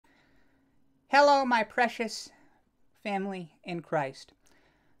Hello, my precious family in Christ.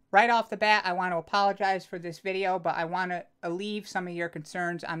 Right off the bat, I want to apologize for this video, but I want to alleviate some of your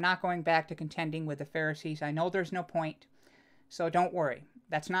concerns. I'm not going back to contending with the Pharisees. I know there's no point, so don't worry.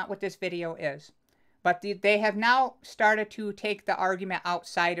 That's not what this video is. But they have now started to take the argument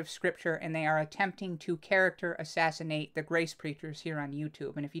outside of Scripture, and they are attempting to character assassinate the grace preachers here on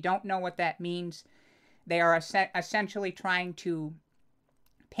YouTube. And if you don't know what that means, they are essentially trying to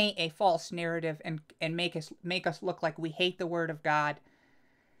paint a false narrative and make us look like we hate the Word of God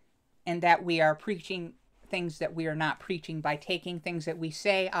and that we are preaching things that we are not preaching by taking things that we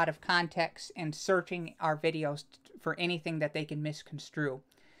say out of context and searching our videos for anything that they can misconstrue.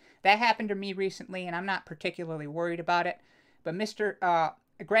 That happened to me recently, and I'm not particularly worried about it. But Mr.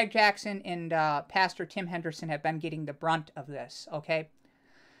 Greg Jackson and Pastor Tim Henderson have been getting the brunt of this, okay?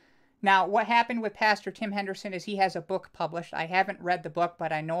 Now, what happened with Pastor Tim Henderson is he has a book published. I haven't read the book,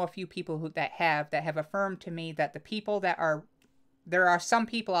 but I know a few people that have affirmed to me that the people that are... There are some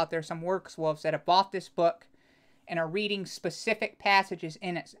people out there, some works wolves, that have bought this book and are reading specific passages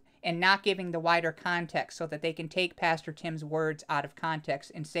in it and not giving the wider context so that they can take Pastor Tim's words out of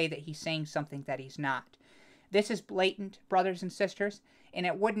context and say that he's saying something that he's not. This is blatant, brothers and sisters, and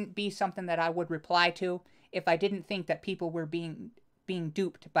it wouldn't be something that I would reply to if I didn't think that people were being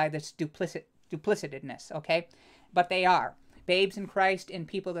duped by this duplicitedness, okay? But they are. Babes in Christ and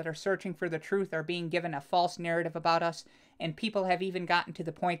people that are searching for the truth are being given a false narrative about us, and people have even gotten to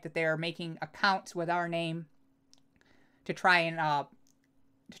the point that they are making accounts with our name to try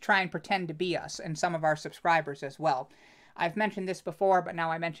and pretend to be us and some of our subscribers as well. I've mentioned this before, but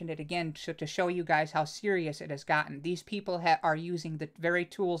now I mentioned it again to show you guys how serious it has gotten. These people are using the very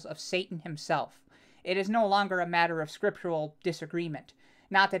tools of Satan himself. It is no longer a matter of scriptural disagreement.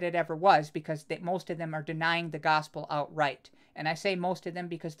 Not that it ever was, because most of them are denying the gospel outright. And I say most of them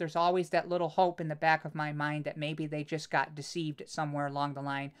because there's always that little hope in the back of my mind that maybe they just got deceived somewhere along the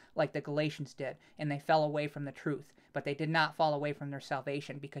line like the Galatians did, and they fell away from the truth. But they did not fall away from their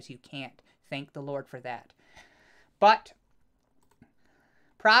salvation, because you can't. Thank the Lord for that. But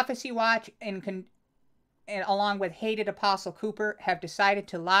Prophecy Watch and along with hated Apostle Cooper have decided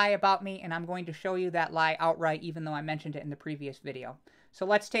to lie about me, and I'm going to show you that lie outright, even though I mentioned it in the previous video. So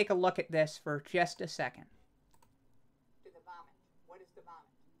let's take a look at this for just a second. The vomit. What is the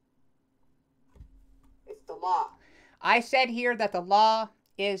vomit? It's the law. I said here that the law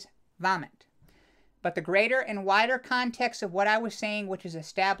is vomit. But the greater and wider context of what I was saying, which is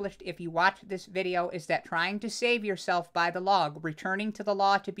established if you watch this video, is that trying to save yourself by the law, returning to the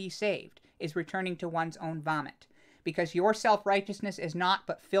law to be saved, is returning to one's own vomit. Because your self-righteousness is not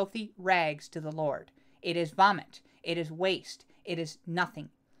but filthy rags to the Lord. It is vomit. It is waste. It is nothing.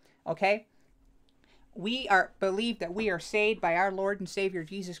 Okay? We believe that we are saved by our Lord and Savior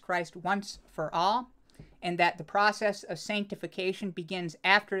Jesus Christ once for all, and that the process of sanctification begins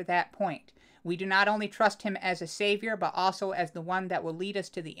after that point. We do not only trust him as a Savior, but also as the one that will lead us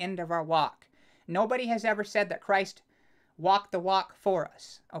to the end of our walk. Nobody has ever said that Christ walked the walk for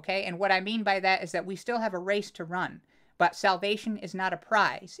us, okay? And what I mean by that is that we still have a race to run, but salvation is not a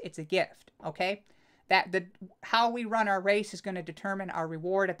prize, it's a gift, okay? How we run our race is going to determine our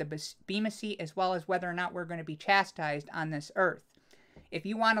reward at the Bema Seat, as well as whether or not we're going to be chastised on this earth. If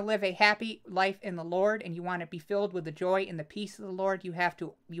you want to live a happy life in the Lord and you want to be filled with the joy and the peace of the Lord, you have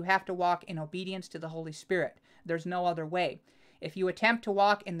to walk in obedience to the Holy Spirit. There's no other way. If you attempt to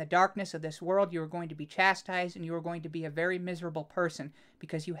walk in the darkness of this world, you are going to be chastised and you are going to be a very miserable person,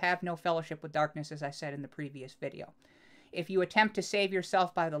 because you have no fellowship with darkness, as I said in the previous video. If you attempt to save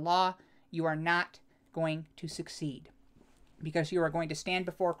yourself by the law, you are not going to succeed, because you are going to stand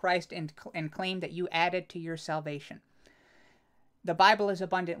before Christ and claim that you added to your salvation. The Bible is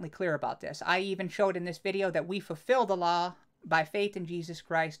abundantly clear about this. I even showed in this video that we fulfill the law by faith in Jesus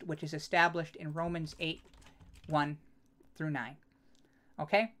Christ, which is established in Romans 8:1 through 9.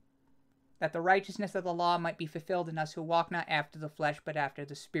 Okay? That the righteousness of the law might be fulfilled in us who walk not after the flesh, but after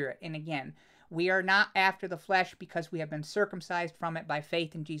the Spirit. And again, we are not after the flesh because we have been circumcised from it by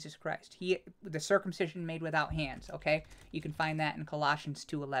faith in Jesus Christ. The circumcision made without hands, okay? You can find that in Colossians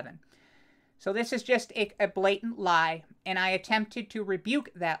 2:11. So this is just a blatant lie, and I attempted to rebuke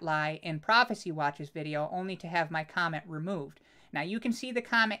that lie in Prophecy Watch's video, only to have my comment removed. Now, you can see the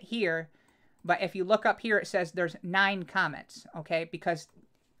comment here, but if you look up here, it says there's 9 comments, okay? Because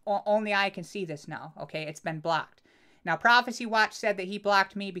only I can see this now, okay? It's been blocked. Now, Prophecy Watch said that he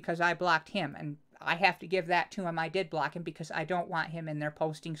blocked me because I blocked him, and I have to give that to him. I did block him because I don't want him in there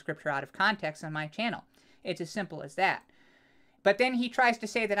posting scripture out of context on my channel. It's as simple as that. But then he tries to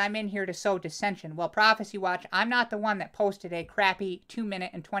say that I'm in here to sow dissension. Well, Prophecy Watch, I'm not the one that posted a crappy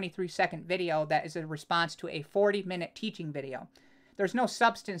 2-minute and 23-second video that is a response to a 40-minute teaching video. There's no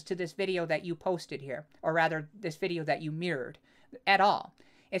substance to this video that you posted here, or rather, this video that you mirrored, at all.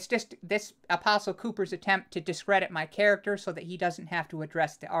 It's just this Apostle Cooper's attempt to discredit my character so that he doesn't have to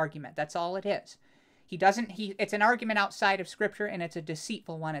address the argument. That's all it is. It's an argument outside of Scripture, and it's a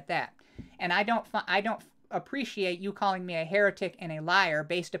deceitful one at that. And I don't appreciate you calling me a heretic and a liar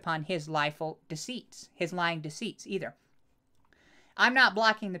based upon his lying deceits either. I'm not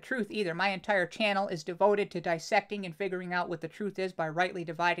blocking the truth either. My entire channel is devoted to dissecting and figuring out what the truth is by rightly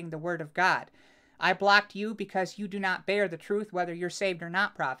dividing the Word of God. I blocked you because you do not bear the truth, whether you're saved or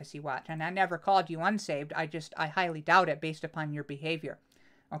not, Prophecy Watch. And I never called you unsaved. I highly doubt it based upon your behavior.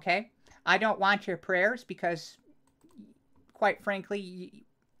 Okay? I don't want your prayers because, quite frankly,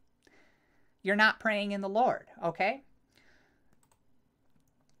 you're not praying in the Lord. Okay?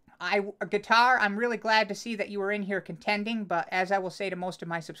 Guitar, I'm really glad to see that you were in here contending, but as I will say to most of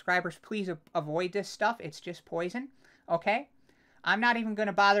my subscribers, please avoid this stuff. It's just poison. Okay? I'm not even going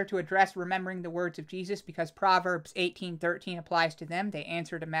to bother to address remembering the words of Jesus because Proverbs 18:13 applies to them. They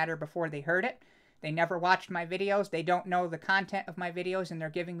answered a matter before they heard it. They never watched my videos. They don't know the content of my videos, and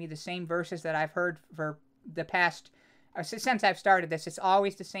they're giving me the same verses that I've heard for the past... since I've started this. It's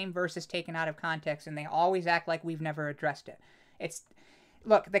always the same verses taken out of context, and they always act like we've never addressed it.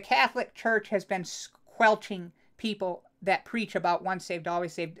 Look, the Catholic Church has been squelching people that preach about once saved,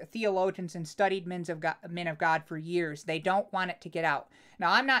 always saved, theologians and studied men of God for years. They don't want it to get out.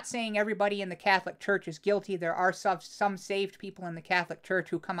 Now, I'm not saying everybody in the Catholic Church is guilty. There are some saved people in the Catholic Church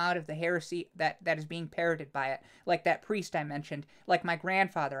who come out of the heresy that is being parroted by it, like that priest I mentioned, like my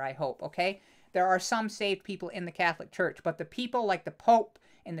grandfather, I hope, okay? There are some saved people in the Catholic Church, but the people like the Pope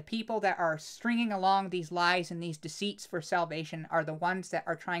and the people that are stringing along these lies and these deceits for salvation are the ones that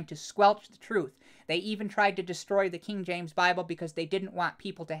are trying to squelch the truth. They even tried to destroy the King James Bible because they didn't want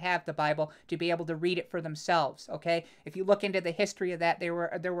people to have the Bible to be able to read it for themselves, okay? If you look into the history of that, there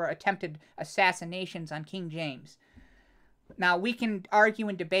were attempted assassinations on King James. Now, we can argue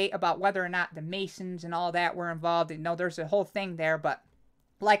and debate about whether or not the Masons and all that were involved. And no, there's a whole thing there, but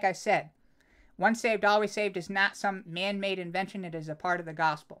like I said, once saved, always saved is not some man-made invention. It is a part of the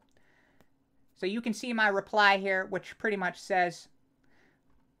gospel. So you can see my reply here, which pretty much says,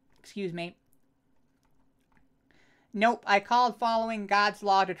 excuse me, nope, I called following God's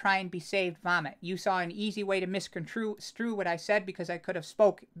law to try and be saved vomit. You saw an easy way to misconstrue what I said because I could have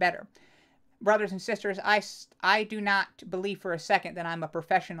spoke better. Brothers and sisters, I do not believe for a second that I'm a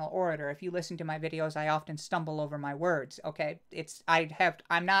professional orator. If you listen to my videos, I often stumble over my words, okay?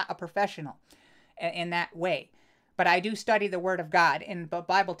 I'm not a professional in that way. But I do study the Word of God, and the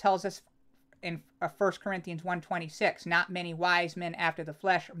Bible tells us in 1 Corinthians 1:26, not many wise men after the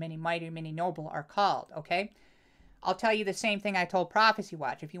flesh, or many mighty, many noble are called, okay? I'll tell you the same thing I told Prophecy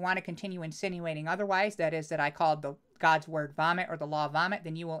Watch. If you want to continue insinuating otherwise, that is that I called God's word vomit or the law vomit,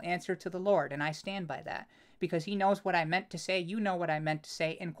 then you will answer to the Lord, and I stand by that. Because he knows what I meant to say, you know what I meant to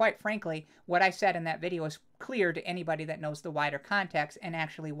say, and quite frankly, what I said in that video is clear to anybody that knows the wider context and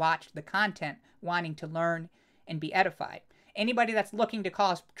actually watched the content wanting to learn and be edified. Anybody that's looking to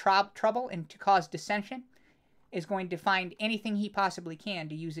cause trouble and to cause dissension is going to find anything he possibly can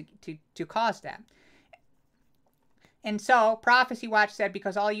to use it to cause that. And so, Prophecy Watch said,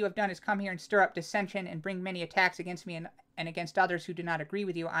 because all you have done is come here and stir up dissension and bring many attacks against me and against others who do not agree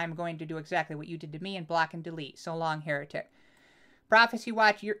with you, I'm going to do exactly what you did to me and block and delete. So long, heretic. Prophecy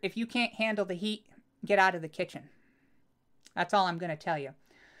Watch, if you can't handle the heat, get out of the kitchen. That's all I'm going to tell you.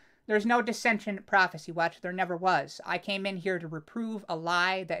 There's no dissension at Prophecy Watch. There never was. I came in here to reprove a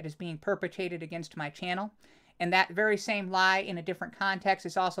lie that is being perpetrated against my channel. And that very same lie, in a different context,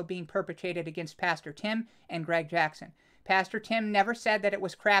 is also being perpetrated against Pastor Tim and Greg Jackson. Pastor Tim never said that it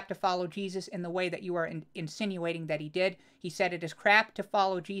was crap to follow Jesus in the way that you are insinuating that he did. He said it is crap to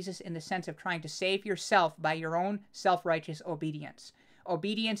follow Jesus in the sense of trying to save yourself by your own self-righteous obedience.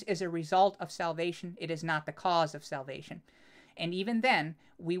 Obedience is a result of salvation. It is not the cause of salvation. And even then,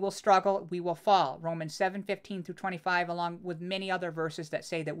 we will struggle, we will fall. Romans 7:15 through 25, along with many other verses that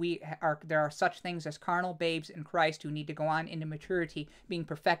say that there are such things as carnal babes in Christ who need to go on into maturity, being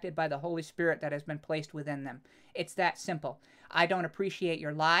perfected by the Holy Spirit that has been placed within them. It's that simple. I don't appreciate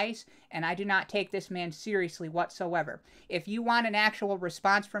your lies, and I do not take this man seriously whatsoever. If you want an actual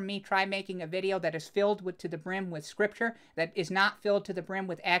response from me, try making a video that is filled to the brim with scripture, that is not filled to the brim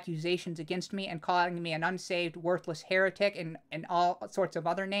with accusations against me and calling me an unsaved, worthless heretic and all sorts of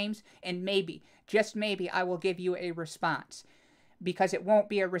other names, and maybe, just maybe, I will give you a response. because it won't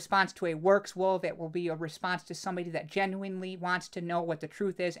be a response to a works wolf. It will be a response to somebody that genuinely wants to know what the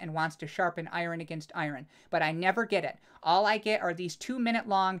truth is and wants to sharpen iron against iron. But I never get it. All I get are these 2-minute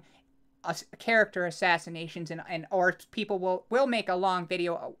long character assassinations, and or people will make a long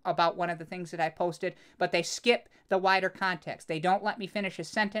video about one of the things that I posted, but they skip the wider context. They don't let me finish a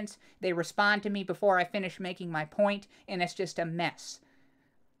sentence. They respond to me before I finish making my point, and it's just a mess.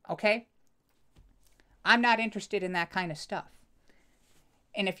 Okay? I'm not interested in that kind of stuff.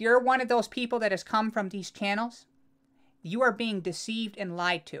 And if you're one of those people that has come from these channels, you are being deceived and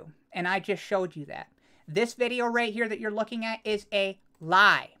lied to. And I just showed you that. This video right here that you're looking at is a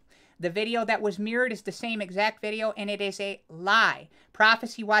lie. The video that was mirrored is the same exact video, and it is a lie.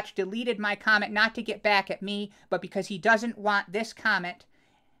 Prophecy Watch deleted my comment not to get back at me, but because he doesn't want this comment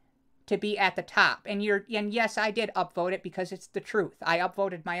to be at the top. And yes, I did upvote it because it's the truth. I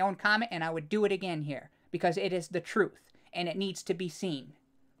upvoted my own comment, and I would do it again here because it is the truth, and it needs to be seen.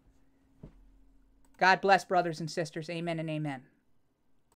 God bless, brothers and sisters. Amen and amen.